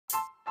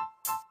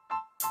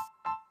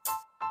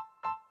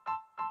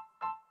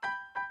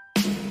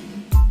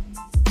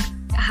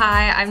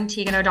Hi, I'm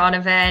Teagan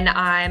O'Donovan.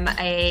 I'm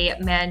a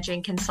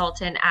managing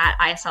consultant at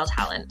ISL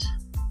Talent.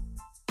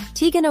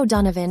 Teagan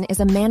O'Donovan is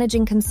a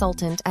managing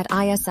consultant at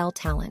ISL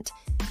Talent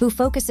who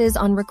focuses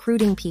on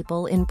recruiting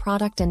people in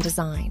product and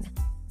design.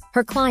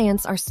 Her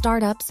clients are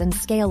startups and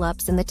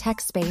scale-ups in the tech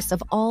space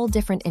of all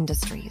different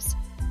industries.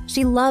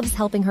 She loves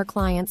helping her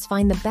clients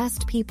find the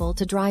best people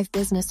to drive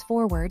business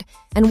forward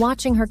and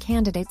watching her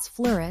candidates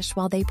flourish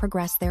while they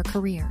progress their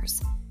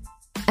careers.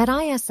 At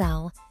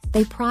ISL,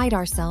 they pride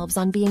ourselves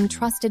on being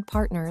trusted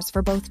partners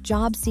for both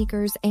job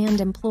seekers and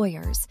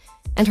employers,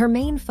 and her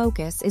main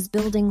focus is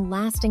building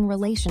lasting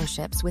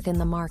relationships within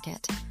the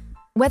market.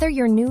 Whether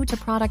you're new to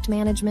product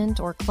management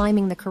or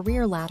climbing the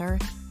career ladder,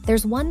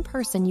 there's one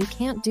person you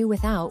can't do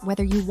without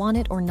whether you want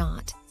it or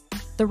not: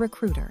 the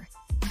recruiter.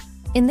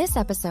 In this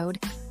episode,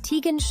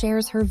 Teagan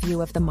shares her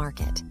view of the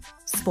market.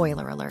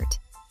 Spoiler alert,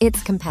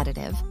 it's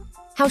competitive.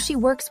 How she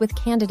works with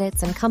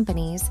candidates and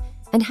companies,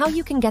 and how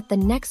you can get the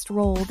next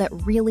role that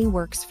really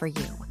works for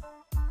you.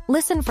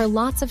 Listen for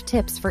lots of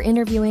tips for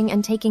interviewing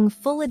and taking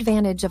full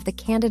advantage of the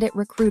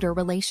candidate-recruiter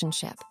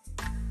relationship.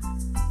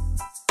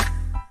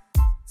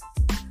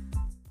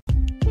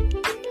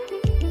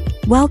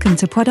 Welcome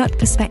to Product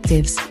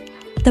Perspectives,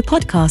 the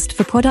podcast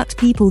for product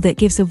people that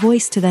gives a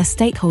voice to their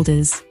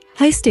stakeholders,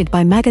 hosted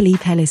by Magali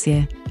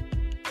Pellissier.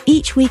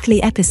 Each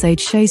weekly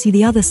episode shows you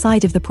the other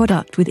side of the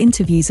product with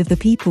interviews of the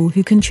people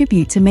who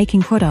contribute to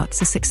making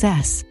products a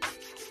success.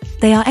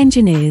 They are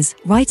engineers,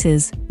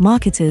 writers,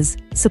 marketers,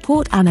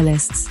 support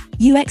analysts,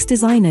 UX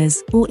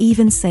designers, or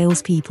even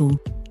salespeople.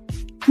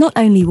 Not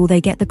only will they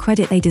get the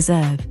credit they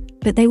deserve,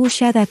 but they will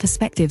share their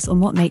perspectives on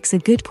what makes a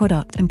good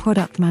product and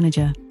product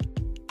manager.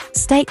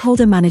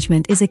 Stakeholder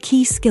management is a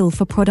key skill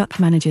for product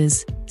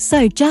managers,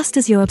 so just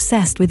as you're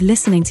obsessed with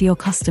listening to your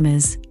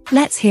customers,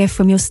 let's hear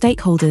from your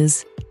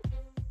stakeholders.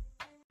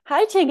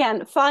 Hi,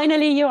 Teagan.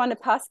 Finally, you're on the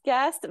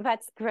podcast.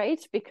 That's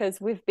great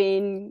because we've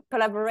been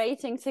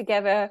collaborating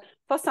together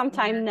for some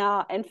time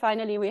now. And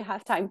finally, we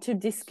have time to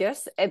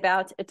discuss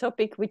about a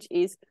topic which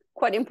is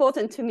quite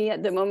important to me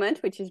at the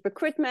moment, which is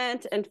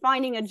recruitment and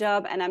finding a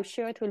job. And I'm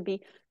sure it will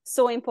be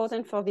so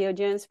important for the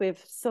audience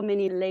with so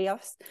many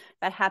layoffs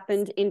that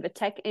happened in the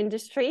tech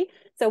industry.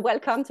 So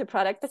welcome to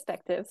Product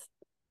Perspectives.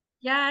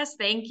 Yes,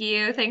 thank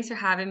you. Thanks for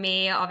having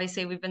me.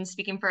 Obviously, we've been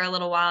speaking for a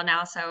little while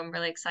now, so I'm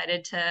really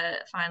excited to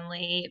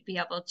finally be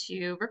able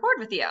to record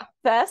with you.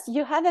 First,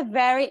 you had a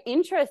very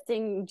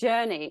interesting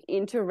journey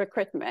into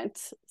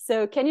recruitment.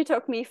 So can you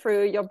talk me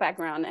through your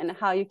background and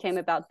how you came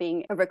about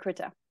being a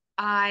recruiter?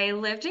 I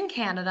lived in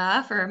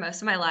Canada for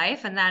most of my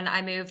life, and then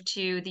I moved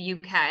to the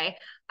UK.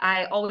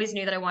 I always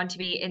knew that I wanted to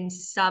be in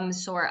some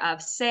sort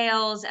of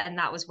sales, and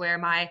that was where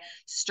my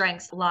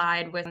strengths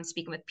lied, with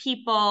speaking with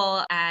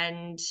people.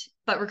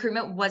 But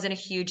recruitment wasn't a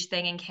huge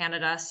thing in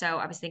Canada, so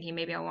I was thinking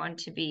maybe I wanted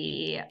to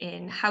be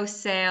in house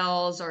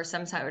sales or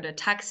some sort of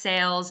tech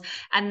sales.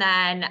 And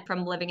then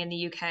from living in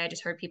the UK, I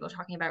just heard people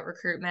talking about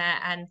recruitment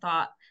and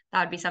thought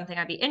that would be something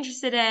I'd be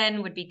interested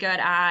in, would be good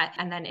at,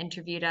 and then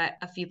interviewed at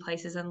a few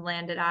places and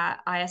landed at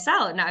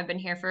ISL. And now I've been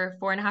here for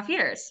 4.5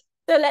 years.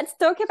 So let's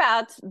talk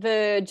about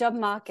the job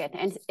market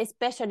and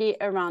especially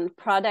around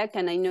product.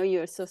 And I know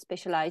you're so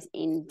specialized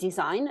in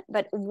design,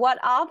 but what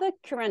are the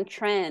current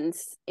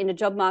trends in the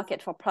job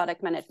market for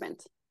product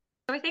management?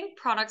 So I think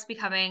products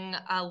becoming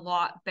a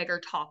lot bigger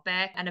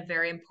topic and a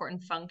very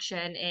important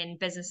function in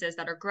businesses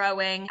that are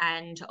growing,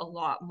 and a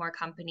lot more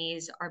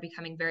companies are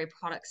becoming very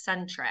product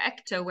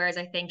centric. So whereas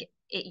I think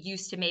it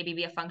used to maybe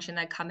be a function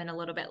that come in a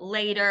little bit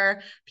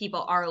later,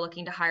 people are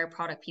looking to hire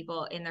product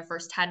people in their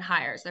first 10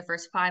 hires, their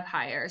first 5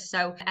 hires.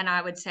 So, and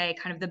I would say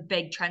kind of the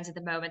big trends at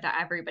the moment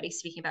that everybody's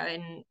speaking about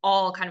in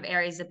all kind of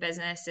areas of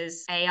business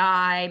is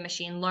AI,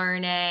 machine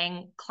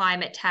learning,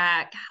 climate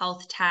tech,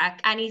 health tech,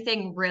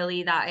 anything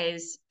really that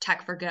is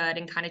tech for good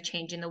and kind of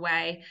changing the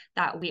way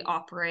that we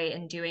operate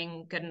and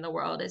doing good in the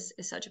world is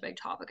such a big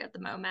topic at the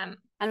moment.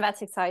 And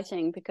that's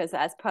exciting because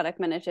as product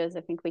managers,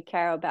 I think we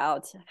care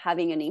about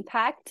having an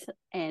impact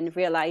and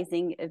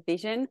realizing a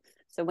vision.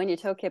 So when you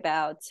talk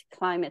about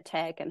climate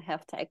tech and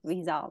health tech,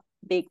 these are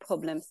big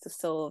problems to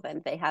solve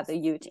and they have a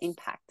huge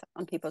impact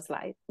on people's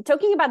lives.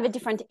 Talking about the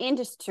different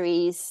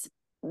industries,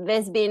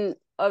 there's been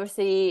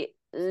obviously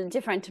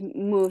different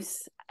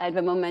moves at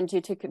the moment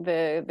due to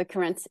the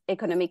current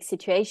economic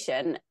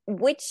situation.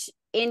 Which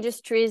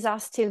industries are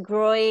still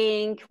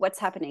growing? What's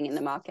happening in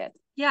the market?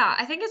 Yeah,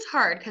 I think it's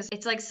hard because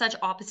it's like such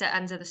opposite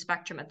ends of the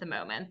spectrum at the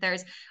moment.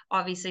 There's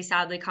obviously,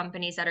 sadly,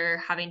 companies that are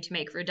having to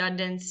make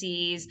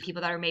redundancies,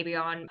 people that are maybe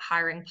on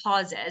hiring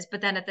pauses.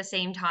 But then at the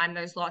same time,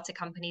 there's lots of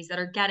companies that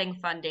are getting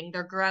funding,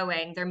 they're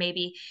growing, they're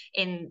maybe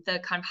in the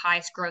kind of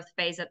highest growth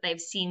phase that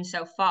they've seen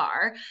so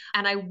far.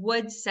 And I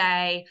would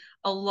say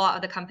a lot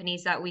of the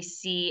companies that we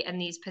see in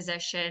these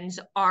positions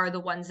are the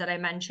ones that I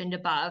mentioned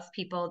above,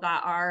 people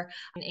that are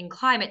in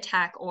climate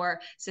tech or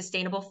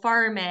sustainable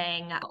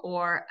farming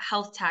or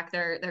health tech.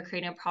 They're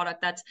creating a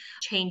product that's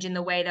changing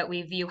the way that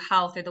we view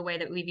health or the way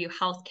that we view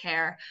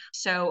healthcare.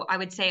 So I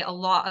would say a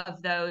lot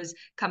of those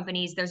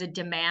companies, there's a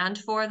demand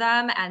for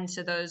them. And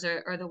so those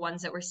are the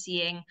ones that we're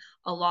seeing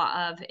a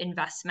lot of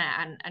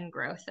investment and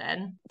growth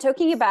in.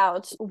 Talking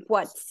about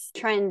what's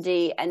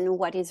trendy and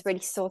what is really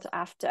sought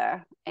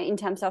after in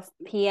terms of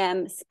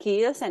PM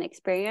skills and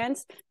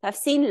experience, I've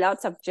seen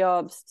lots of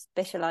jobs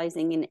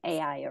specializing in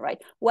AI,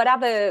 right? What are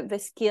the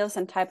skills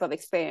and type of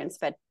experience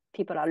that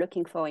people are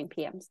looking for in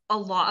PMs? A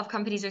lot of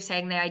companies are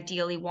saying they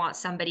ideally want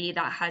somebody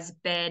that has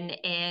been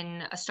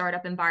in a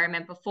startup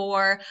environment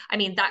before. I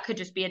mean, that could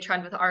just be a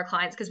trend with our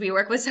clients because we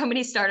work with so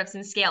many startups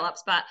and scale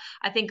ups, but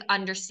I think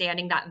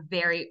understanding that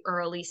very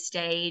early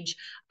stage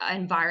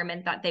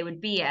environment that they would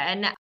be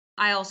in.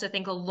 I also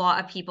think a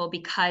lot of people,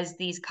 because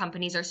these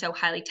companies are so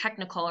highly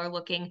technical, are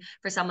looking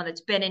for someone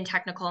that's been in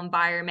technical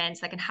environments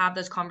that can have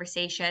those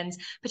conversations,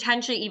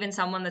 potentially even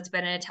someone that's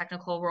been in a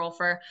technical role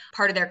for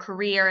part of their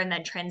career and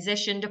then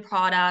transition to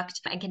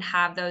product and can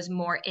have those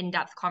more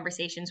in-depth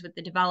conversations with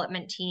the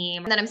development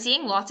team. And then I'm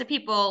seeing lots of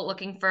people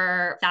looking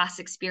for SaaS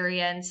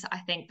experience. I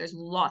think there's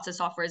lots of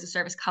software as a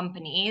service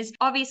companies.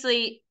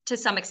 Obviously, to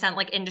some extent,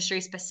 like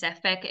industry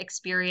specific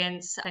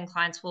experience and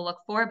clients will look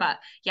for, but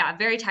yeah,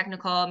 very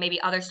technical,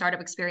 maybe other startup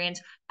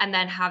experience, and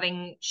then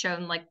having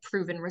shown like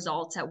proven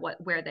results at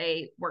where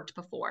they worked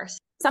before.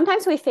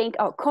 Sometimes we think,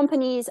 oh,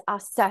 companies are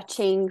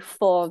searching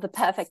for the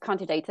perfect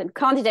candidates and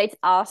candidates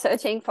are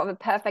searching for the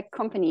perfect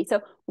company.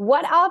 So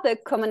what are the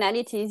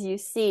commonalities you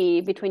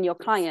see between your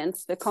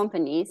clients, the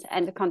companies,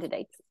 and the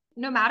candidates?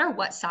 No matter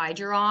what side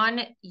you're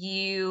on,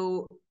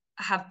 you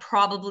have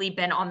probably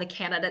been on the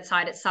candidate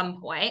side at some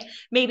point,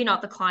 maybe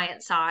not the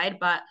client side,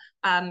 but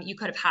you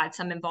could have had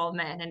some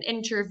involvement in an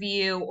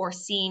interview or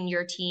seen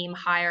your team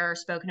hire or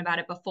spoken about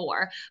it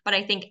before. But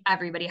I think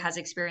everybody has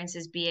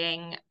experiences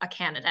being a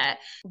candidate.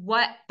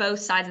 What both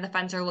sides of the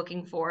fence are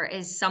looking for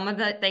is someone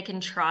that they can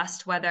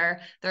trust,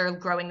 whether they're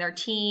growing their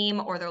team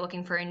or they're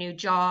looking for a new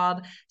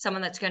job,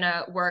 someone that's going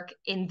to work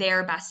in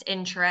their best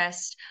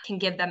interest, can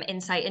give them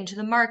insight into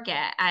the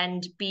market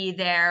and be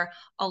there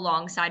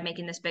alongside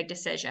making this big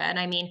decision.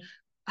 I mean,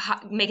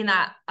 making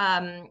that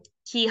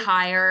key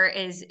hire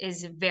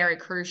is very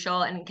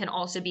crucial and can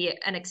also be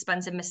an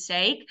expensive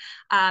mistake.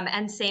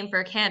 And same for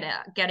a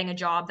candidate, getting a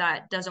job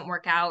that doesn't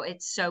work out,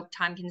 it's so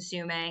time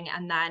consuming,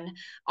 and then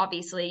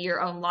obviously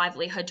your own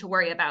livelihood to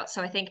worry about.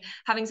 So I think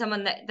having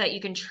someone that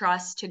you can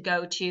trust to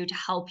go to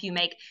help you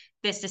make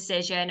this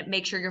decision,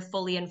 make sure you're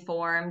fully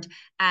informed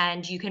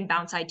and you can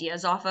bounce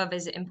ideas off of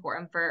is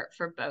important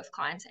for both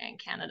clients and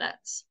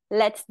candidates.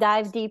 Let's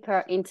dive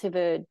deeper into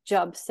the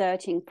job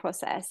searching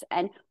process.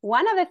 And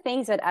one of the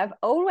things that I've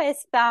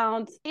always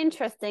found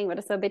interesting, but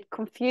also a bit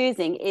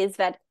confusing, is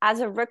that as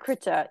a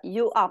recruiter,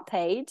 you are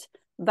paid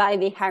by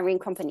the hiring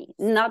company,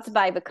 not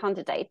by the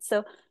candidate.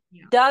 So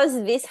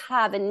does this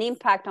have an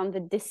impact on the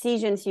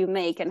decisions you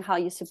make and how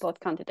you support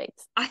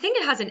candidates? I think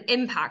it has an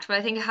impact, but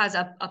I think it has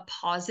a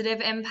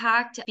positive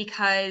impact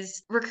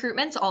because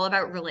recruitment's all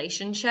about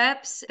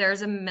relationships.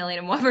 There's a million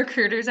and one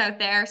recruiters out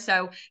there.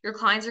 So your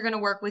clients are going to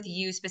work with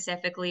you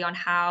specifically on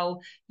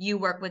how you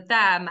work with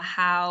them,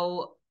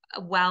 how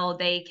well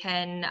they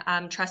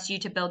can trust you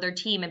to build their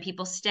team and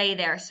people stay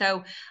there.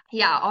 So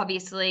yeah,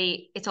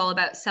 obviously it's all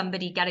about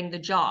somebody getting the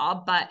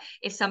job, but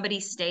if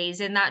somebody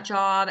stays in that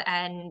job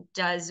and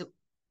does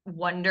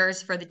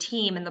wonders for the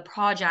team and the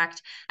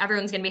project,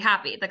 everyone's going to be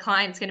happy. The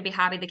client's going to be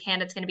happy. The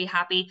candidate's going to be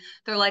happy.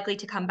 They're likely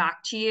to come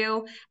back to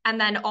you. And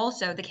then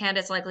also the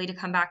candidate's likely to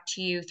come back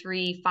to you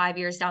 3-5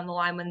 years down the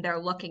line when they're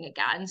looking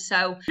again.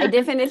 So I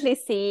definitely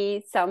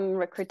see some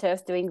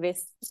recruiters doing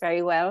this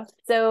very well.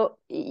 So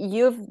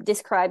you've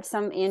described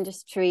some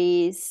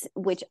industries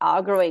which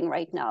are growing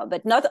right now,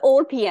 but not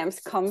all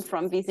PMs come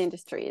from these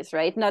industries,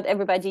 right? Not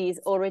everybody is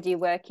already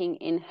working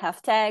in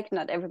health tech.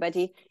 Not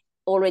everybody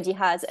already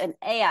has an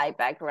AI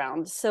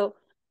background. So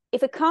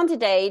if a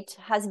candidate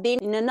has been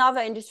in another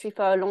industry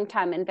for a long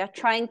time and they're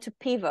trying to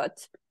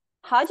pivot,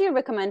 how do you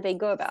recommend they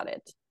go about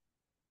it?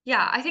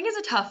 Yeah, I think it's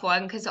a tough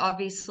one because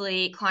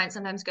obviously clients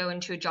sometimes go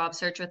into a job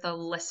search with a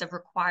list of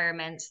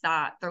requirements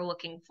that they're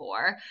looking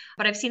for.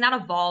 But I've seen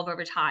that evolve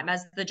over time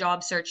as the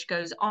job search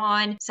goes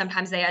on.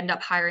 Sometimes they end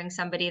up hiring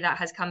somebody that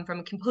has come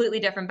from a completely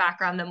different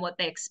background than what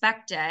they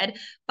expected,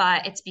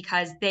 but it's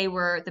because they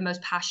were the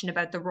most passionate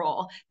about the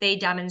role. They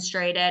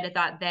demonstrated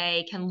that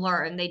they can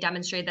learn. They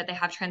demonstrated that they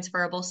have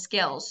transferable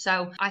skills.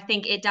 So I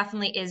think it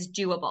definitely is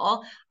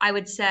doable. I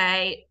would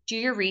say do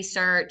your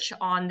research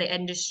on the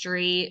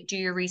industry, do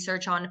your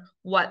research on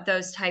what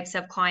those types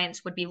of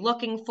clients would be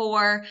looking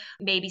for,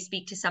 maybe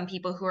speak to some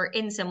people who are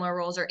in similar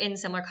roles or in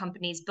similar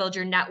companies, build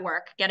your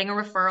network. Getting a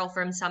referral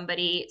from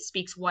somebody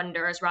speaks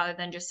wonders rather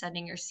than just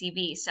sending your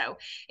CV. So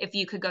if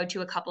you could go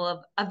to a couple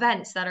of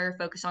events that are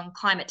focused on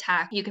climate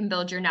tech, you can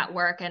build your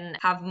network and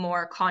have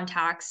more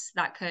contacts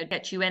that could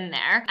get you in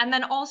there. And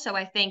then also,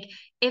 I think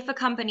if a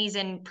company's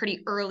in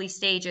pretty early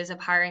stages of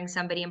hiring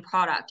somebody in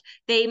product,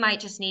 they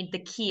might just need the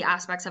key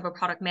aspects of a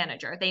product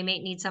manager. They may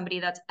need somebody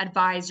that's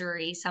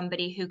advisory,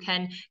 somebody who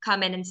can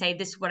come in and say,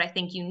 this is what I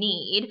think you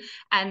need.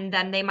 And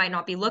then they might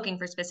not be looking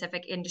for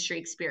specific industry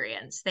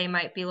experience. They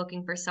might be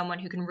looking for someone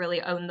who can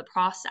really own the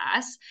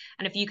process.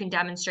 And if you can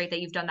demonstrate that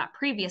you've done that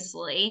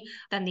previously,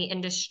 then the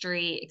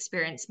industry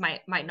experience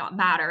might not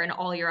matter and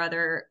all your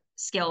other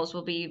skills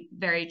will be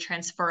very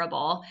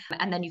transferable.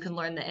 And then you can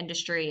learn the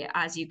industry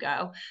as you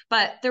go.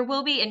 But there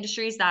will be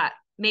industries that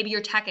maybe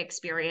your tech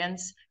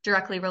experience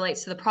directly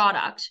relates to the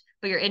product,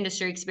 but your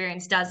industry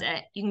experience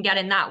doesn't. You can get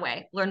in that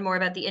way, learn more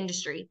about the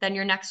industry. Then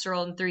your next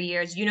role in 3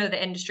 years, you know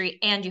the industry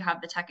and you have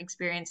the tech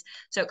experience.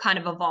 So it kind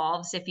of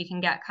evolves if you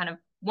can get kind of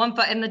one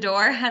foot in the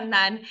door and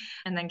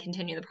then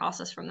continue the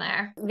process from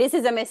there. This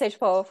is a message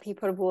for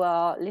people who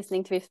are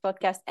listening to this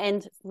podcast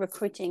and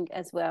recruiting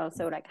as well.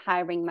 So like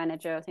hiring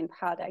managers in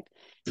product.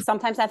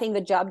 Sometimes I think the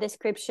job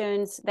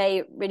descriptions,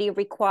 they really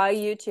require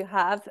you to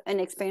have an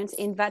experience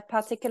in that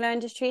particular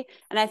industry.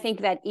 And I think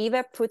that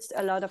either puts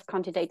a lot of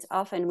candidates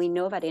off, and we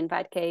know that in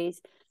that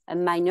case,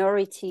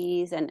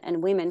 minorities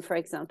and women, for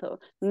example,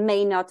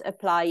 may not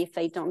apply if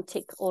they don't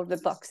tick all the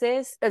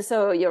boxes.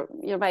 So you're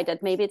right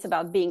that maybe it's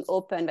about being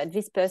open, that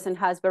this person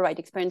has the right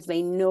experience,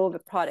 they know the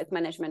product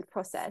management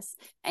process,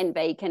 and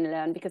they can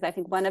learn. Because I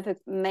think one of the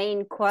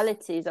main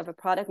qualities of a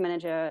product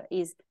manager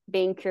is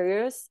being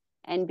curious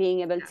and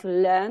being able to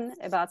learn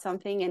about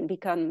something and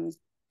become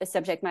a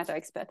subject matter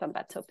expert on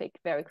that topic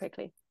very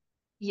quickly.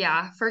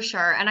 Yeah, for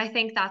sure. And I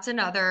think that's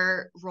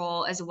another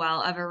role as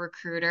well of a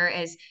recruiter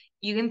is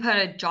you can put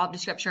a job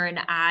description or an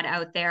ad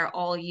out there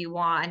all you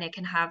want, and it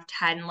can have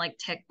 10 like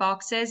tick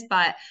boxes,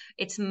 but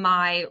it's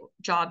my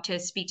job to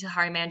speak to the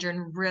hiring manager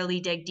and really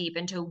dig deep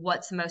into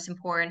what's the most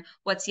important,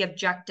 what's the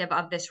objective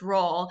of this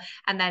role,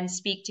 and then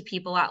speak to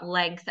people at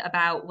length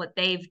about what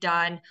they've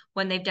done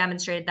when they've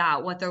demonstrated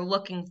that, what they're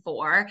looking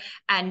for,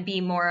 and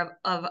be more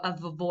of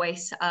a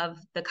voice of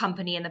the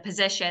company and the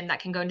position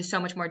that can go into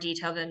so much more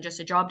detail than just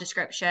a job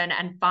description,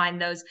 and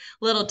find those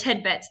little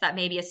tidbits that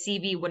maybe a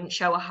CV wouldn't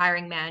show a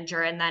hiring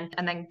manager, and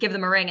then give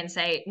them a ring and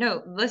say,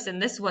 no, listen,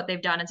 this is what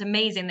they've done. It's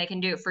amazing. They can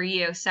do it for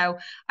you. So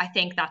I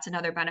think that's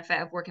another benefit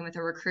of working with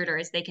a recruiter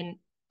is they can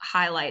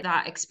highlight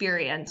that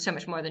experience so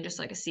much more than just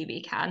like a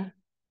CV can.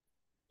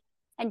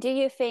 And do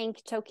you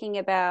think, talking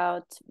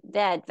about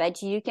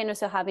that you can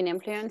also have an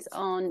influence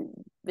on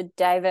the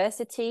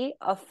diversity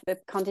of the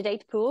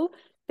candidate pool?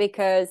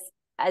 Because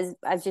as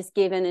I've just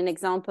given an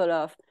example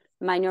of,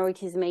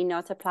 minorities may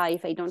not apply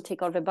if they don't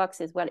tick all the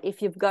boxes. Well,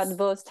 if you've got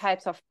those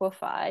types of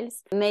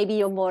profiles, maybe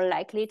you're more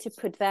likely to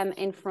put them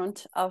in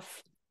front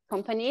of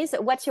companies.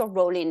 What's your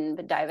role in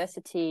the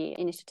diversity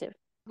initiative?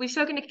 We've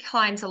spoken to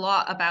clients a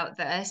lot about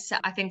this.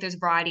 I think there's a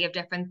variety of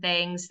different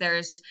things.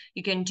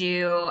 You can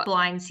do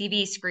blind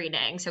CV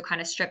screening, so kind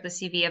of strip the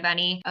CV of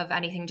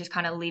anything, just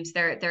kind of leaves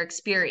their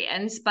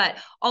experience. But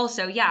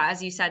also, yeah,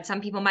 as you said,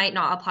 some people might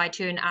not apply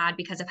to an ad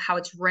because of how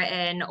it's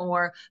written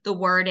or the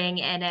wording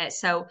in it.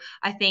 So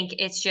I think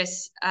it's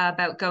just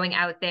about going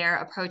out there,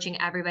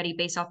 approaching everybody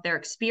based off their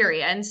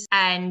experience,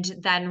 and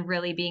then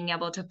really being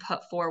able to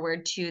put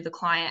forward to the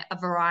client a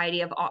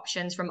variety of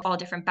options from all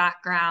different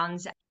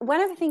backgrounds. One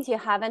of the things you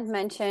haven't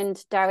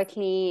mentioned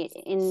directly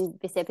in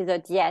this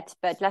episode yet,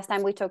 but last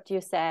time we talked,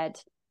 you said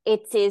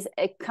it is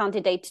a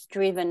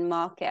candidate-driven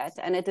market,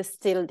 and it is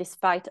still,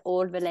 despite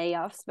all the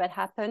layoffs that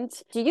happened.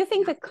 Do you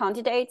think the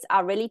candidates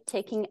are really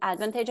taking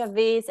advantage of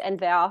this, and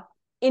they are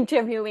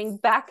interviewing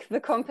back the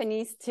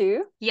companies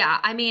too? Yeah,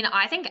 I mean,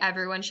 I think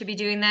everyone should be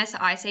doing this.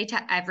 I say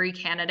to every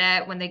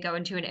candidate when they go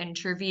into an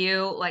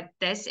interview, like,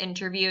 this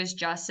interview is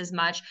just as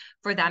much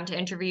for them to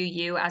interview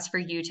you as for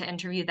you to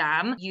interview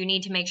them. You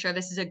need to make sure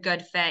this is a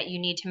good fit. You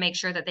need to make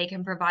sure that they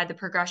can provide the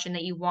progression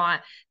that you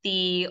want,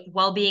 the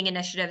well-being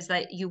initiatives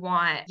that you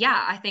want.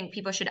 Yeah, I think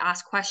people should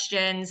ask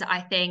questions.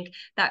 I think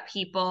that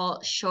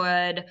people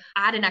should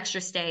add an extra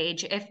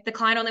stage. If the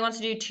client only wants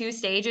to do 2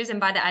 stages and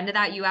by the end of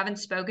that you haven't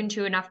spoken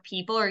to enough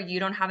people or you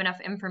don't have enough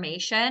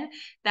information,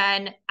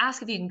 then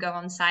ask if you can go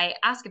on site,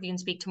 ask if you can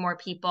speak to more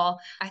people.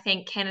 I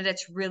think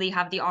candidates really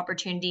have the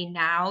opportunity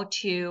now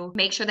to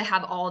make sure they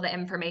have all the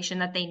information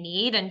that they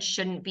need and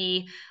shouldn't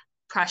be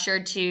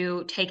pressured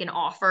to take an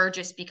offer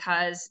just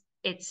because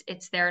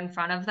it's there in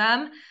front of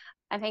them.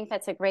 I think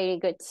that's a really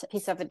good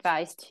piece of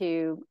advice,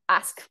 to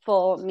ask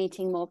for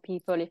meeting more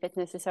people if it's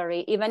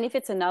necessary, even if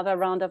it's another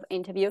round of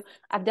interview.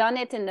 I've done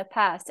it in the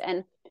past,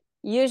 and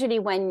usually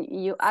when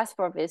you ask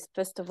for this,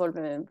 first of all,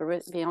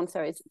 the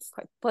answer is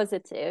quite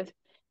positive.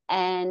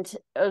 And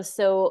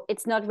also,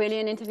 it's not really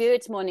an interview,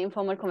 it's more an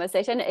informal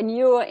conversation. And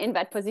you're in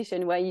that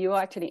position where you're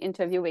actually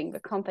interviewing the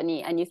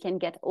company and you can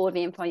get all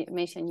the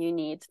information you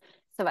need.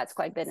 So that's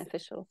quite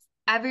beneficial.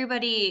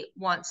 Everybody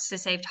wants to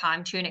save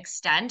time to an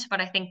extent, but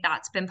I think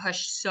that's been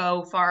pushed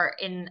so far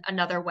in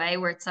another way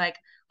where it's like,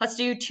 let's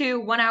do 2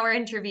 one-hour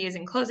interviews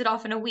and close it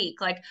off in a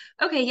week. Like,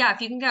 okay, yeah,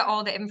 if you can get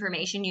all the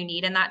information you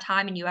need in that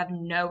time and you have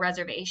no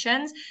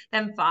reservations,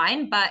 then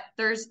fine. But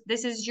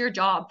this is your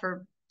job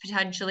for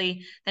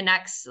potentially the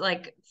next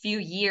like few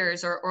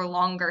years or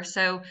longer.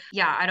 So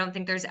yeah, I don't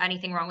think there's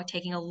anything wrong with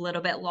taking a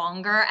little bit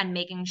longer and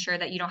making sure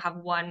that you don't have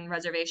one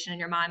reservation in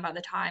your mind by the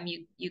time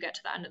you get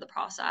to the end of the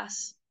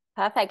process.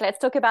 Perfect. Let's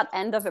talk about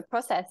end of the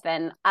process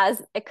then.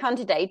 As a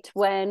candidate,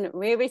 when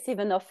we receive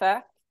an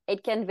offer,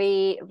 it can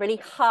be really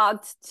hard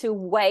to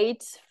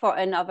wait for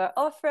another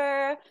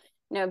offer.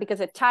 because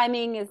the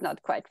timing is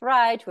not quite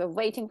right. We're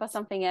waiting for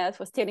something else.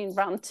 We're still in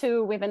round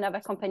 2 with another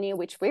company,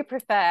 which we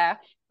prefer.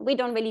 We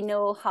don't really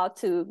know how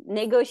to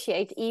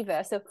negotiate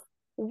either. So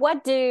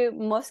what do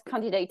most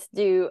candidates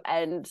do?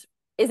 And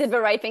is it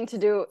the right thing to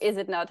do? Is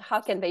it not? How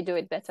can they do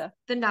it better?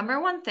 The number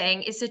one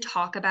thing is to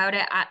talk about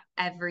it at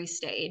every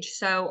stage.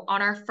 So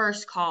on our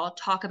first call,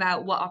 talk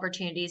about what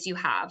opportunities you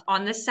have.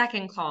 On the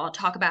second call,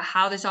 talk about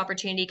how this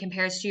opportunity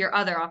compares to your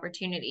other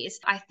opportunities.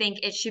 I think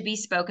it should be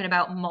spoken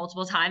about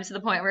multiple times to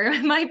the point where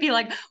it might be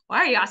like, why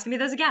are you asking me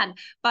this again?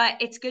 But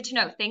it's good to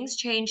know things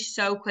change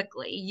so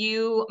quickly.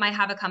 You might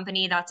have a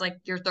company that's like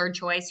your third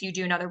choice. You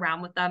do another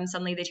round with them.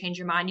 Suddenly they change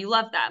your mind. You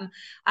love them.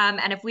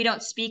 And if we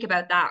don't speak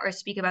about that or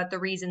speak about the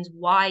reasons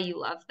why you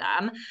love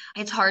them,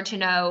 it's hard to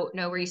know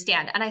where you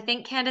stand. And I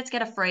think candidates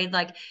get afraid,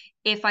 like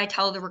if I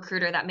tell the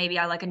recruiter that maybe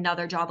I like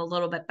another job a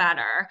little bit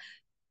better,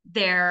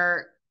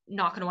 they're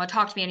not going to want to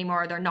talk to me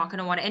anymore. They're not going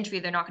to want to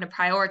interview. They're not going to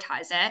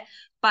prioritize it.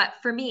 But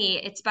for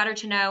me, it's better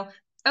to know,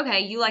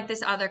 okay, you like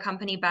this other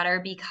company better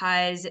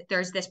because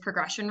there's this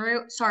progression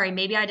route. Sorry,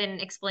 maybe I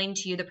didn't explain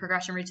to you the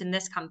progression routes in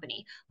this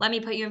company. Let me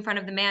put you in front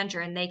of the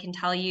manager and they can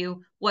tell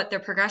you what their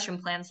progression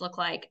plans look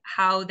like,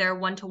 how their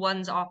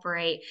one-to-ones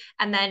operate.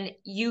 And then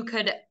you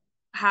could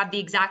have the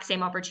exact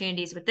same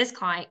opportunities with this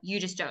client. You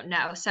just don't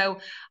know. So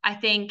I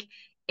think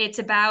it's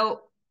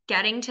about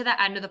getting to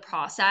the end of the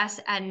process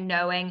and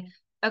knowing,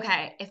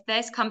 okay, if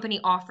this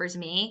company offers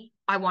me,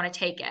 I want to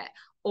take it.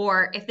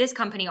 Or if this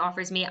company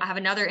offers me, I have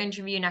another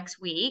interview next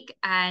week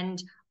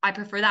and I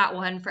prefer that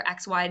one for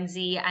X, Y, and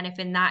Z. And if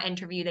in that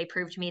interview they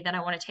prove to me, then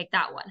I want to take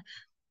that one.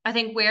 I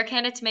think where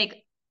candidates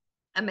make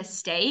a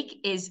mistake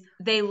is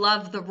they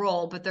love the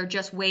role, but they're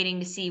just waiting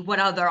to see what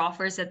other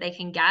offers that they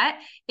can get.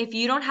 If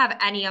you don't have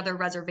any other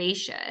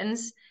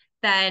reservations,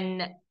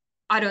 then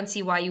I don't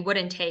see why you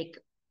wouldn't take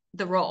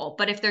the role.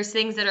 But if there's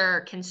things that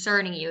are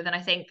concerning you, then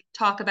I think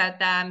talk about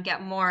them,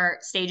 get more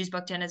stages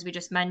booked in, as we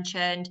just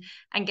mentioned,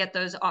 and get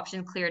those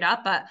options cleared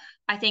up. But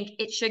I think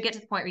it should get to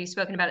the point where you've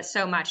spoken about it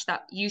so much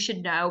that you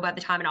should know by the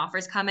time an offer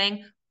is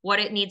coming, what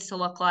it needs to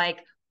look like,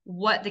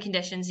 what the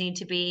conditions need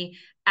to be,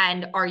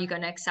 and are you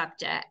going to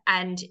accept it?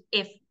 And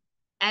if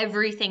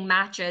everything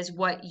matches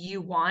what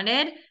you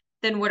wanted,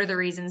 then what are the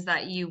reasons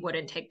that you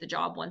wouldn't take the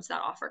job once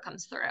that offer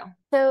comes through?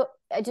 So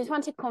I just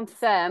want to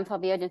confirm for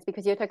the audience,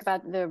 because you talk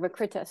about the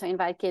recruiter. So in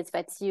that case,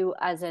 that's you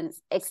as an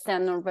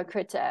external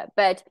recruiter.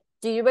 But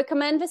do you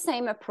recommend the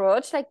same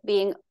approach, like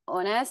being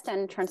honest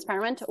and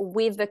transparent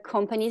with the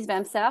companies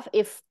themselves?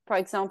 If, for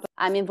example,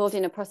 I'm involved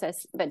in a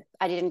process, but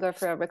I didn't go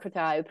through a recruiter,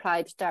 I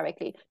applied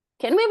directly.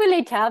 Can we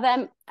really tell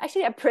them,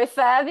 actually, I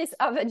prefer this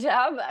other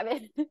job? I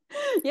mean,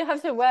 you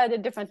have to word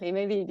it differently.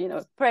 Maybe,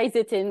 phrase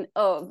it in,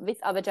 oh, this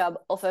other job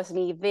offers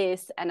me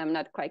this, and I'm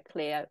not quite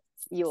clear.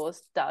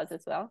 Yours does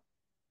as well.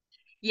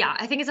 Yeah,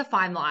 I think it's a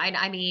fine line.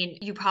 I mean,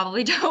 you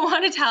probably don't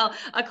want to tell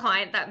a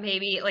client that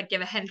maybe like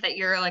give a hint that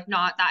you're like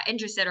not that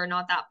interested or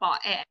not that bought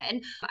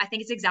in. I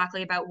think it's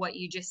exactly about what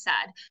you just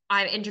said.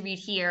 I interviewed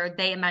here,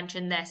 they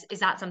mentioned this. Is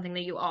that something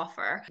that you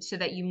offer so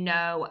that you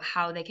know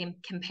how they can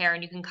compare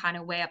and you can kind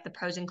of weigh up the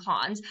pros and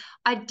cons?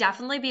 I'd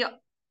definitely be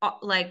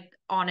like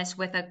honest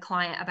with a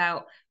client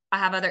about, I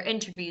have other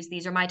interviews.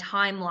 These are my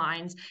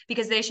timelines,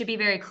 because they should be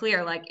very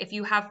clear. Like if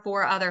you have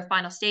 4 other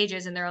final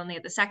stages and they're only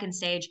at the second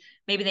stage,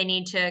 maybe they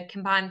need to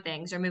combine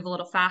things or move a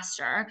little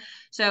faster.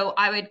 So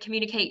I would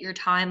communicate your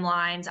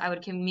timelines. I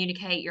would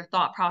communicate your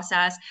thought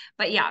process,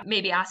 but yeah,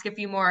 maybe ask a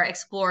few more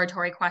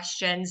exploratory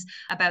questions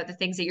about the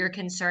things that you're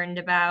concerned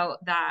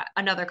about that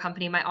another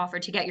company might offer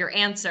to get your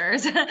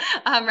answers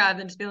rather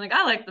than just being like,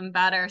 I like them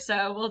better.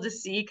 So we'll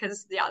just see,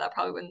 because yeah, that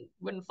probably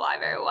wouldn't fly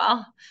very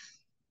well.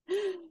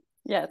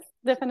 Yes,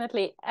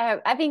 definitely.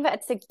 I think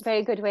that's a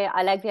very good way.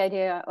 I like the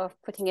idea of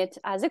putting it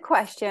as a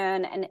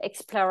question and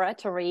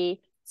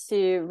exploratory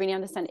to really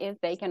understand if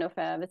they can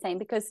offer the same,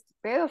 because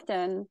very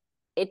often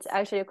it's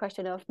actually a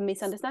question of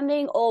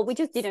misunderstanding, or we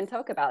just didn't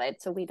talk about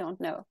it, so we don't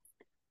know.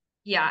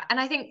 Yeah. And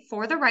I think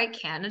for the right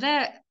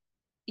candidate,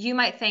 you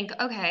might think,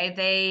 okay,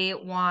 they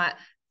want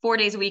 4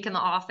 days a week in the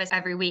office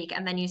every week.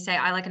 And then you say,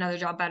 I like another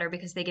job better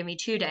because they give me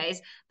 2 days.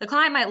 The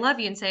client might love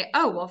you and say,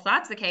 oh, well, if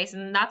that's the case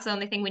and that's the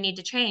only thing we need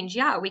to change,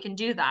 yeah, we can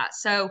do that.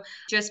 So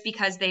just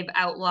because they've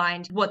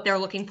outlined what they're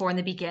looking for in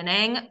the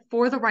beginning,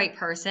 for the right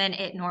person,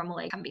 it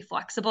normally can be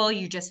flexible.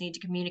 You just need to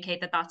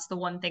communicate that that's the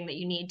one thing that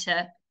you need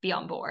to be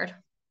on board.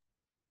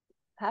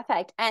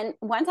 Perfect. And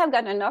once I've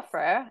got an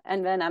offer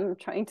and then I'm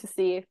trying to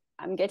see if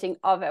I'm getting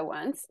other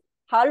ones,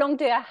 how long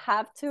do I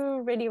have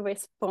to really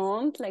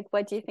respond? Like,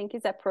 what do you think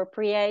is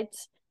appropriate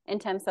in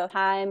terms of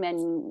time,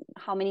 and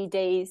how many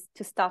days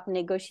to start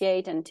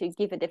negotiate and to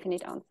give a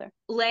definite answer?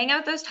 Laying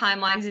out those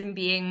timelines and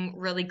being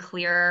really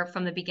clear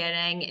from the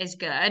beginning is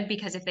good,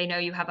 because if they know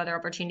you have other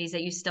opportunities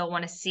that you still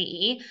want to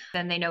see,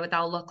 then they know what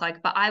that'll look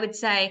like. But I would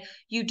say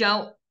you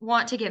don't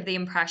want to give the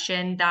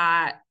impression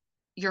that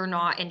you're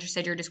not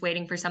interested, you're just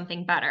waiting for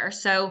something better.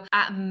 So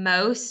at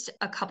most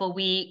a couple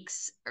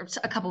days,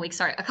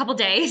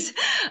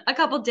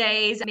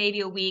 maybe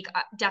a week.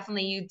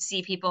 Definitely you'd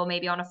see people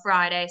maybe on a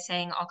Friday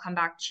saying, I'll come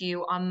back to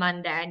you on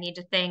Monday, I need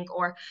to think,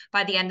 or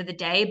by the end of the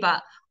day.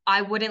 But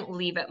I wouldn't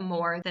leave it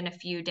more than a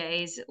few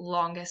days,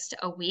 longest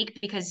a week,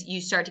 because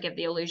you start to give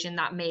the illusion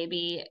that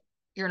maybe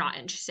you're not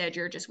interested,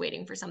 you're just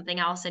waiting for something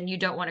else, and you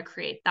don't want to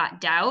create that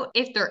doubt.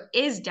 If there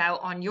is doubt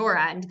on your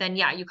end, then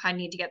yeah, you kind of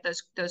need to get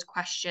those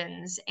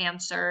questions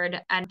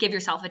answered and give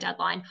yourself a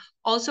deadline.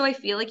 Also, I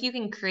feel like you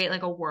can create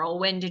like a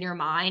whirlwind in your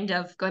mind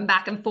of going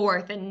back and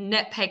forth and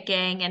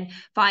nitpicking and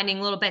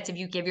finding little bits if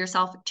you give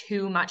yourself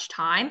too much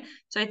time.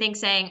 So I think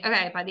saying,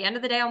 okay, by the end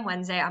of the day on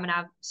Wednesday, I'm going to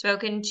have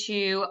spoken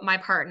to my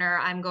partner.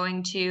 I'm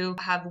going to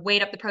have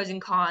weighed up the pros and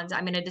cons.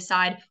 I'm going to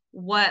decide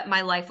what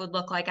my life would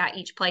look like at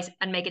each place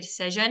and make a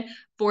decision.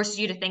 Forces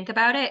you to think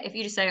about it. If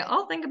you just say,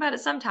 I'll think about it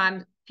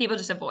sometime, people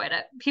just avoid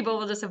it. People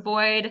will just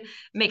avoid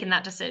making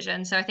that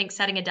decision. So I think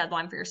setting a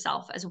deadline for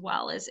yourself as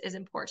well is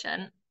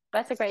important.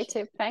 That's a great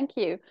tip. Thank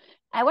you.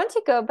 I want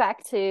to go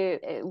back to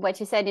what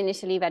you said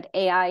initially, that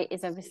AI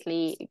is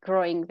obviously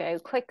growing very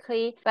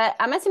quickly, but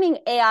I'm assuming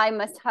AI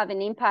must have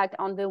an impact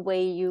on the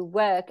way you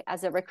work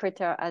as a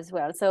recruiter as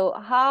well. So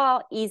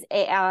how is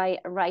AI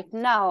right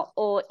now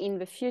or in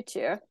the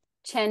future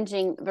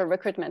changing the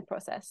recruitment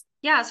process?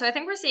 Yeah, so I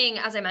think we're seeing,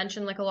 as I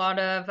mentioned, like a lot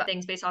of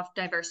things based off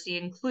diversity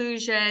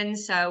inclusion.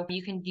 So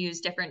you can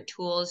use different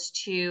tools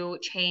to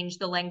change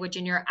the language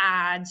in your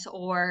ads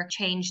or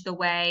change the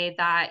way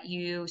that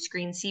you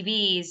screen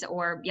CVs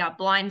or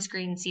blind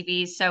screen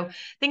CVs. So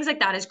things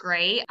like that is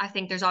great. I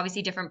think there's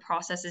obviously different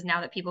processes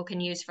now that people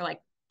can use for like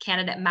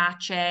candidate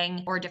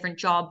matching or different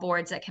job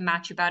boards that can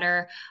match you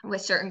better with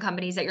certain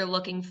companies that you're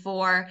looking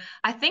for.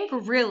 I think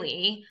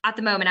really at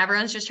the moment,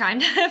 everyone's just trying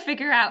to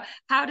figure out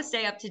how to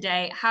stay up to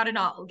date, how to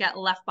not get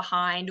left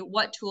behind,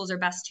 what tools are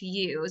best to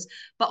use,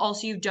 but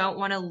also you don't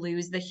want to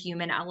lose the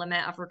human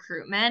element of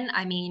recruitment.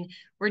 I mean,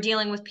 we're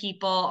dealing with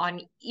people on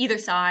either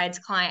sides,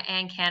 client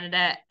and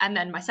candidate, and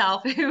then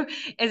myself, who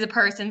is a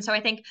person. So I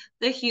think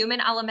the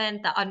human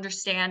element, the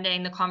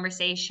understanding, the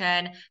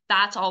conversation,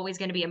 that's always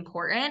going to be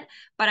important.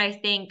 But I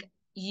think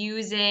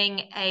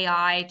using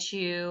AI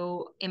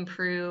to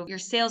improve your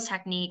sales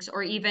techniques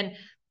or even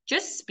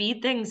just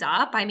speed things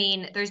up. I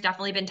mean, there's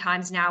definitely been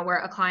times now where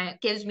a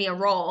client gives me a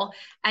role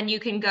and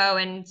you can go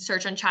and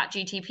search on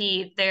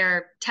ChatGPT, there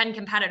are 10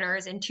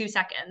 competitors in 2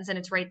 seconds and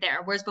it's right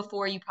there. Whereas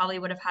before you probably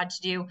would have had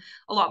to do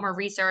a lot more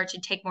research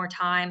and take more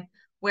time.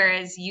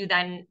 Whereas you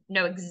then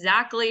know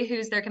exactly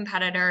who's their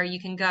competitor. You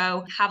can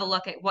go have a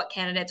look at what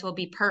candidates will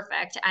be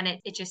perfect. And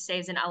it just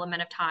saves an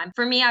element of time.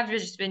 For me, I've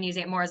just been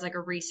using it more as like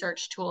a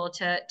research tool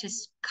to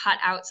cut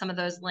out some of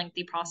those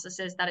lengthy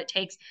processes that it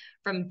takes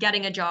from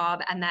getting a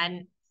job and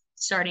then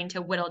starting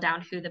to whittle down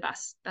who the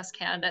best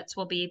candidates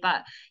will be.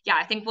 But yeah,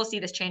 I think we'll see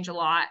this change a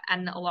lot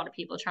and a lot of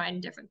people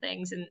trying different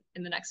things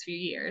in the next few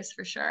years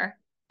for sure.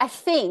 I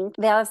think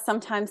there are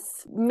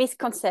sometimes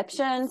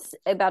misconceptions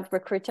about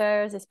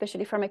recruiters,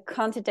 especially from a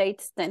candidate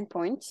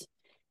standpoint.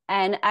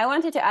 And I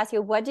wanted to ask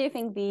you, what do you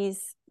think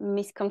these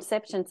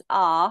misconceptions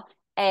are?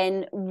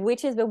 And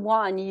which is the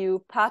one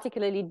you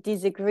particularly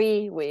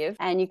disagree with?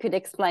 And you could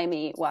explain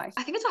me why.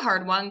 I think it's a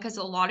hard one because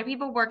a lot of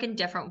people work in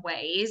different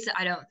ways.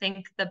 I don't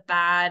think the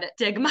bad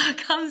stigma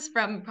comes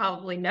from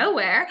probably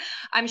nowhere.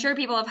 I'm sure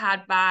people have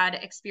had bad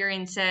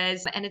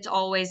experiences and it's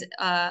always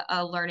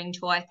a learning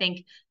tool. I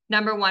think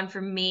number one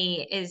for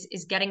me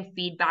is getting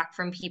feedback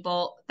from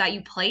people that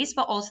you place,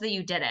 but also that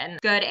you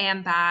didn't, good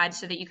and bad,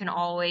 so that you can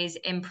always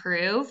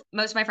improve.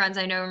 Most of my friends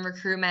I know in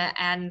recruitment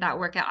and that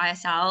work at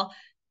ISL,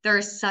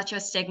 there's such a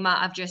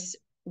stigma of just,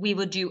 we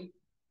will do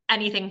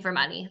anything for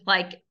money.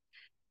 Like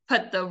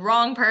put the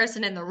wrong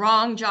person in the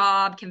wrong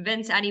job,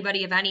 convince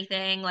anybody of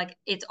anything. Like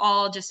it's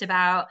all just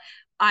about,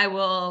 I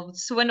will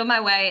swindle my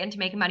way into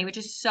making money, which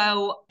is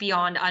so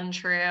beyond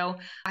untrue.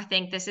 I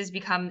think this has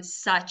become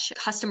such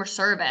customer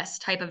service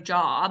type of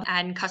job,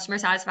 and customer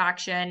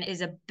satisfaction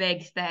is a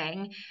big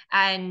thing.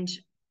 And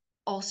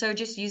also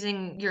just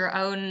using your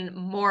own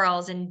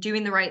morals and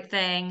doing the right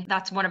thing.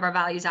 That's one of our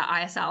values at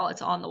ISL.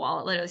 It's on the wall.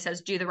 It literally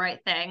says, do the right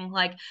thing.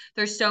 Like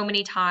there's so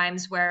many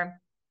times where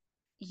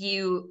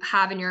you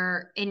have in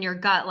your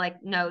gut, like,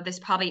 no, this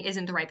probably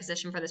isn't the right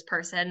position for this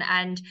person.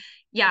 And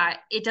yeah,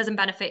 it doesn't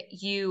benefit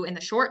you in the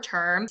short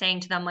term,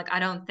 saying to them, like, I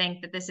don't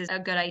think that this is a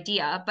good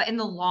idea, but in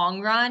the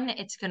long run,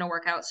 it's going to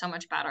work out so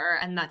much better.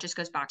 And that just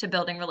goes back to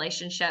building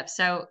relationships.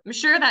 So I'm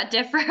sure that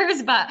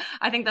differs, but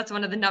I think that's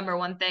one of the number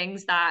one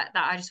things that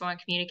I just want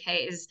to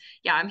communicate is,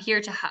 yeah, I'm here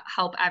to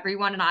help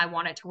everyone and I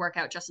want it to work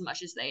out just as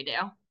much as they do.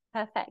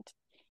 Perfect.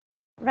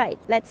 Right.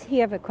 Let's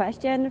hear the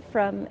question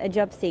from a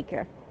job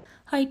seeker.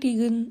 Hi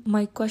Teagan,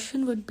 my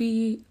question would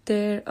be,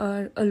 there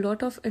are a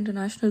lot of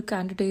international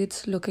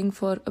candidates looking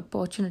for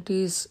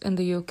opportunities in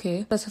the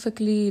UK,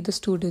 specifically the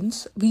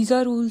students.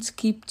 Visa rules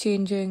keep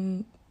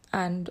changing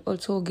and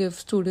also give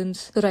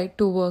students the right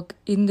to work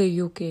in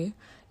the UK.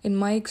 In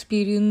my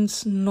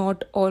experience,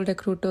 not all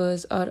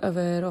recruiters are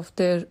aware of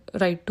their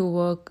right to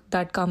work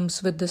that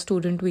comes with the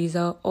student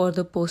visa or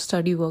the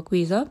post-study work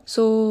visa.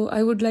 So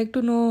I would like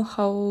to know,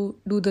 how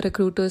do the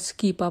recruiters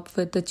keep up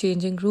with the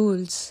changing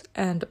rules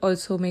and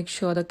also make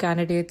sure the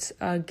candidates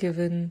are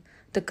given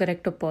the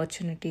correct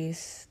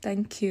opportunities?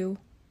 Thank you.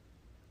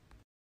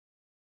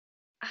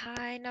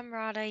 Hi,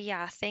 Namrata.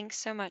 Yeah, thanks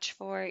so much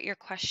for your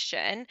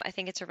question. I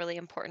think it's a really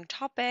important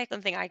topic,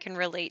 something I can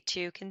relate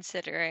to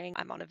considering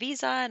I'm on a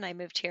visa and I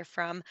moved here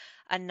from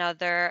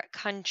another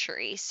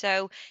country.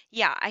 So,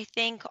 yeah, I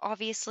think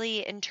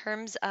obviously in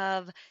terms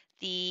of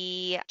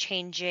the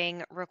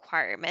changing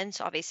requirements,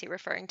 obviously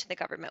referring to the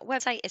government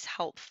website is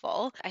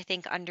helpful. I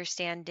think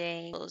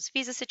understanding those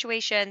visa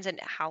situations and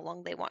how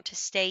long they want to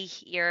stay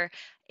here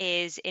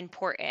is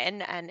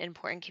important, and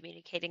important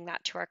communicating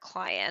that to our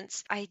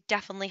clients. I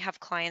definitely have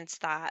clients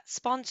that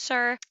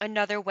sponsor.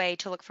 Another way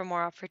to look for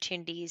more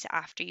opportunities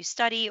after you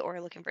study or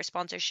looking for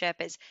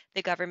sponsorship is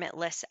the government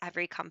lists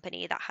every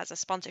company that has a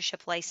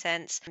sponsorship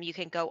license. You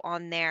can go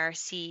on there,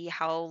 see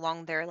how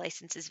long their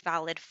license is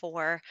valid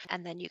for,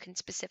 and then you can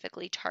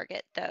specifically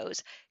target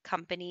those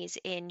companies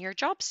in your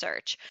job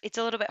search. It's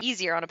a little bit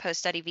easier on a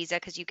post-study visa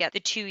because you get the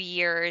 2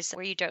 years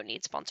where you don't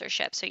need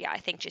sponsorship. So yeah, I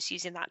think just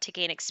using that to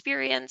gain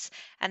experience,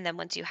 and then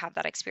once you have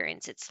that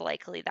experience, it's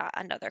likely that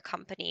another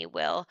company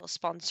will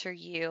sponsor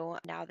you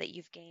now that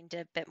you've gained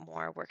a bit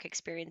more work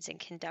experience and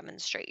can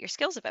demonstrate your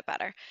skills a bit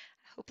better.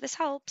 I hope this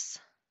helps.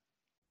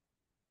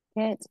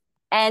 Good.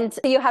 And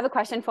you have a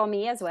question for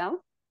me as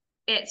well?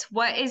 It's,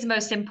 what is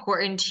most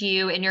important to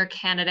you in your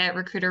candidate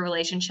recruiter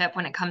relationship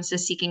when it comes to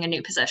seeking a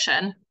new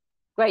position?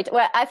 Great.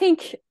 Well, I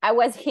think I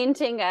was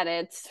hinting at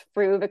it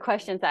through the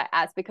questions I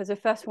asked, because the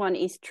first one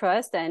is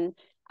trust, and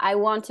I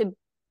want to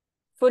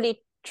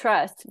fully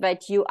trust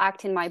that you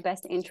act in my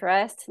best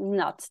interest,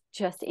 not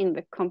just in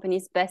the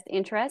company's best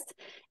interest.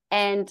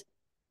 And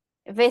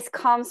this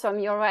comes from,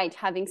 you're right,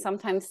 having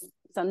sometimes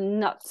some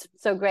not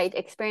so great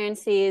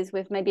experiences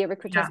with maybe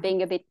recruiters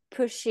being a bit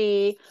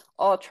pushy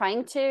or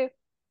trying to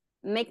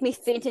make me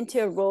fit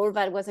into a role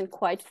that wasn't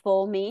quite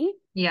for me.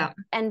 Yeah.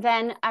 And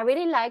then I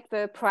really like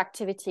the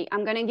proactivity.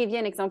 I'm going to give you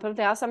an example.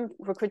 There are some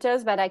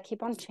recruiters that I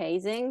keep on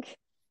chasing,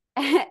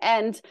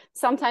 and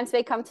sometimes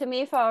they come to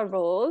me for a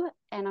role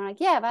and I'm like,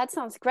 yeah, that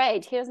sounds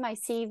great. Here's my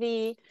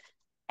CV.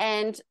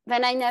 And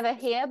then I never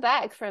hear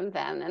back from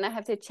them and I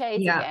have to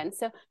chase again.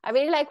 So I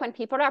really like when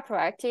people are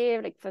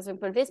proactive. Like, for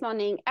example, this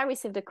morning I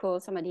received a call,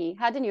 somebody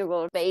had a new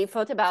role, they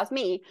thought about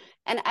me.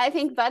 And I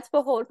think that's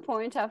the whole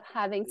point of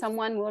having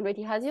someone who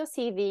already has your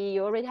CV,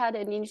 you already had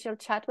an initial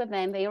chat with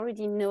them, they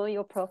already know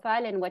your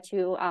profile and what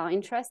you are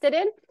interested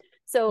in.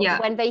 So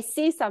when they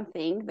see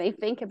something, they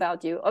think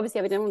about you.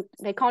 Obviously,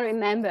 they can't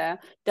remember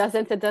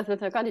dozens and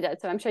dozens of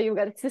candidates. So I'm sure you've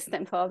got a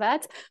system for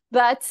that.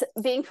 But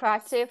being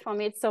proactive for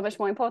me, it's so much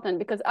more important,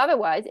 because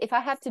otherwise, if I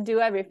have to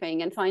do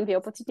everything and find the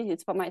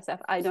opportunities for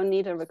myself, I don't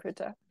need a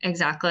recruiter.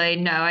 Exactly.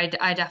 No,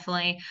 I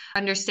definitely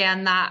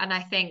understand that. And I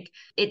think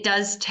it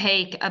does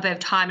take a bit of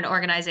time and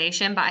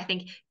organization, but I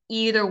think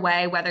either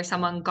way, whether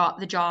someone got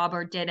the job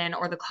or didn't,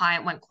 or the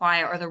client went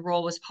quiet or the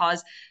role was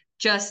paused,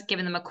 just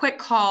giving them a quick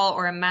call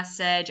or a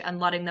message and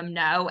letting them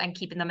know and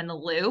keeping them in the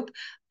loop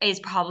is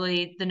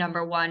probably the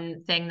number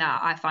one thing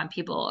that I find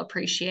people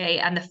appreciate.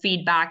 And the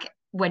feedback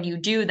when you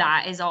do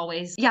that is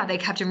always, they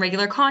kept in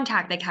regular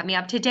contact, they kept me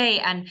up to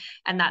date. And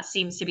that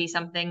seems to be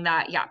something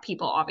that,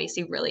 people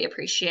obviously really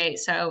appreciate.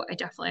 So I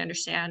definitely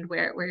understand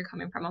where you're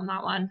coming from on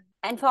that one.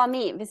 And for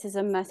me, this is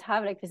a must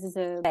have, like this is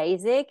a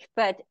basic.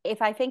 But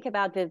if I think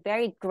about the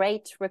very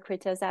great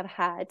recruiters I've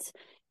had,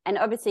 and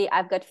obviously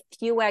I've got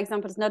fewer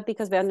examples, not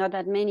because there are not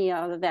that many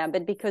out there,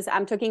 but because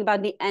I'm talking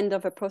about the end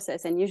of a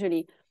process. And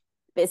usually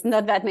there's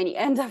not that many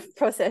end of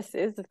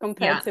processes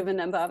compared to the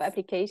number of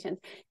applications.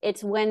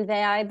 It's when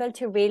they are able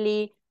to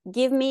really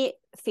give me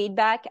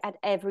feedback at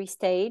every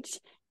stage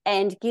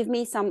and give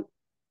me some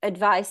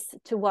advice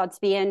towards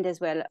the end as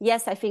well.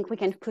 Yes, I think we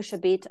can push a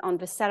bit on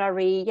the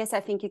salary. Yes,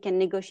 I think you can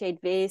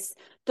negotiate this.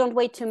 Don't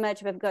wait too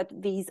much. We've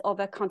got these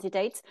other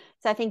candidates.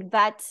 So I think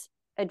that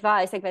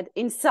advice, like that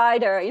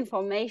insider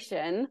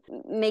information,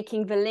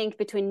 making the link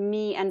between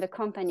me and the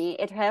company,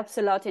 it helps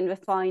a lot in the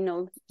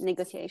final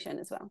negotiation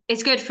as well.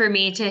 It's good for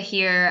me to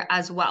hear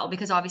as well,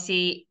 because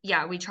obviously,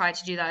 we try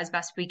to do that as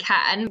best we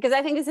can. Because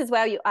I think this is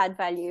where you add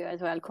value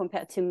as well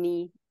compared to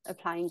me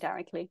applying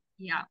directly.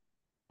 Yeah.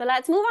 So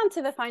let's move on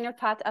to the final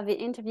part of the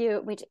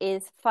interview, which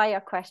is fire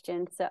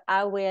questions. So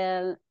I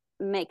will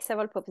make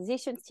several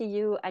propositions to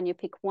you and you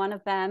pick one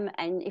of them.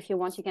 And if you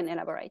want, you can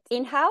elaborate.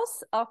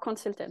 In-house or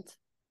consultant?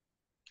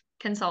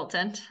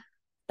 Consultant.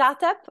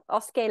 Startup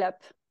or scale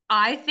up?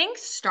 I think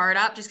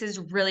startup, just because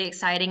it's really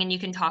exciting and you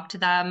can talk to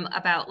them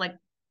about like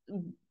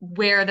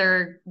where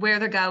they're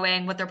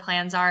going, what their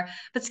plans are.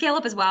 But scale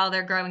up as well,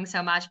 they're growing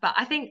so much. But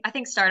I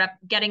think startup,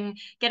 getting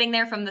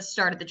there from the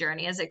start of the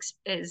journey is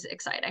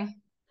exciting.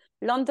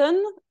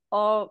 London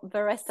or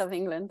the rest of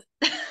England?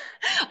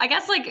 I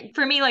guess like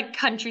for me, like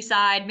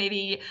countryside,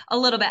 maybe a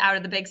little bit out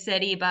of the big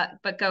city,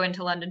 but go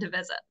into London to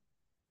visit.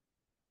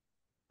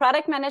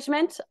 Product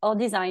management or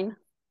design?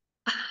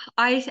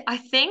 I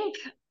think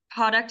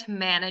product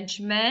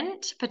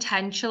management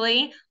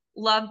potentially.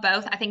 Love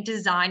both. I think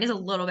design is a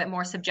little bit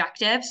more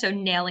subjective, so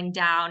nailing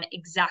down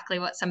exactly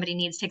what somebody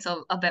needs takes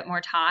a bit more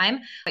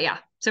time. But yeah,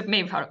 so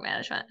maybe product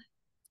management.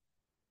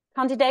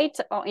 Candidate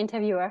or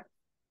interviewer?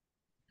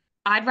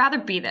 I'd rather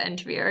be the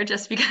interviewer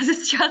just because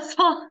it's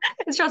stressful.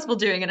 It's stressful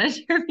doing an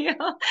interview.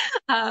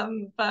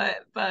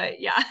 But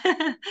yeah.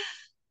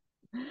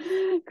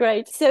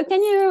 Great. So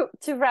can you,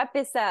 to wrap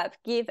this up,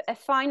 give a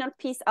final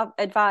piece of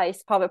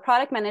advice for the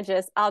product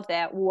managers out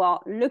there who are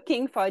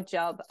looking for a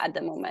job at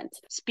the moment?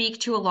 Speak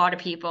to a lot of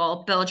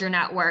people, build your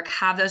network,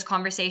 have those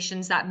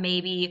conversations that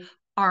maybe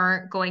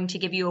aren't going to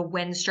give you a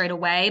win straight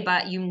away,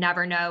 but you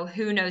never know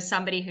who knows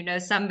somebody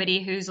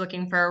who's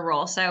looking for a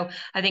role. So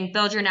I think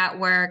build your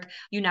network.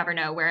 You never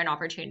know where an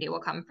opportunity will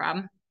come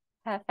from.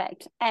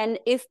 Perfect. And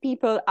if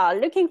people are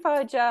looking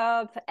for a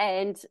job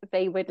and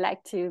they would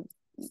like to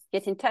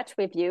get in touch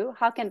with you,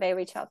 how can they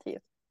reach out to you?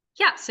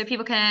 Yeah, so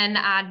people can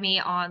add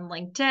me on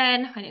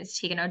LinkedIn. My name is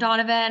Teagan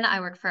O'Donovan. I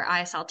work for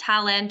ISL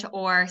Talent,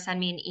 or send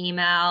me an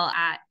email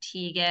at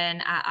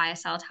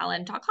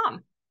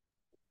teagan@isltalent.com.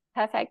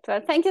 Perfect.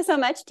 Well, thank you so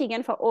much,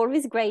 Teagan, for all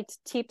these great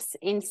tips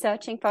in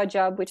searching for a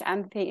job, which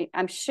I'm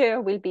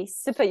sure will be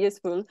super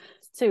useful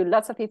to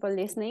lots of people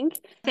listening.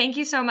 Thank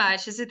you so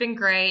much. This has been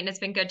great, and it's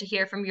been good to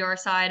hear from your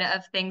side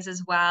of things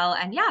as well.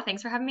 And yeah,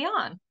 thanks for having me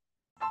on.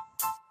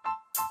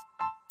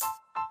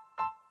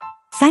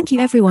 Thank you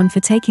everyone for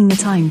taking the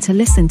time to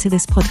listen to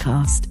this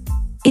podcast.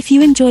 If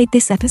you enjoyed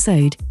this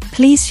episode,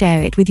 please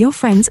share it with your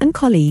friends and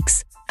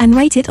colleagues, and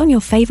rate it on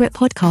your favorite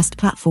podcast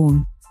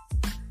platform.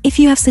 If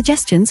you have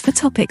suggestions for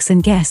topics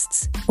and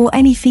guests, or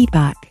any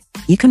feedback,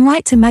 you can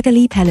write to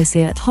Magali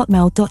Pellissier at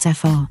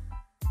hotmail.fr.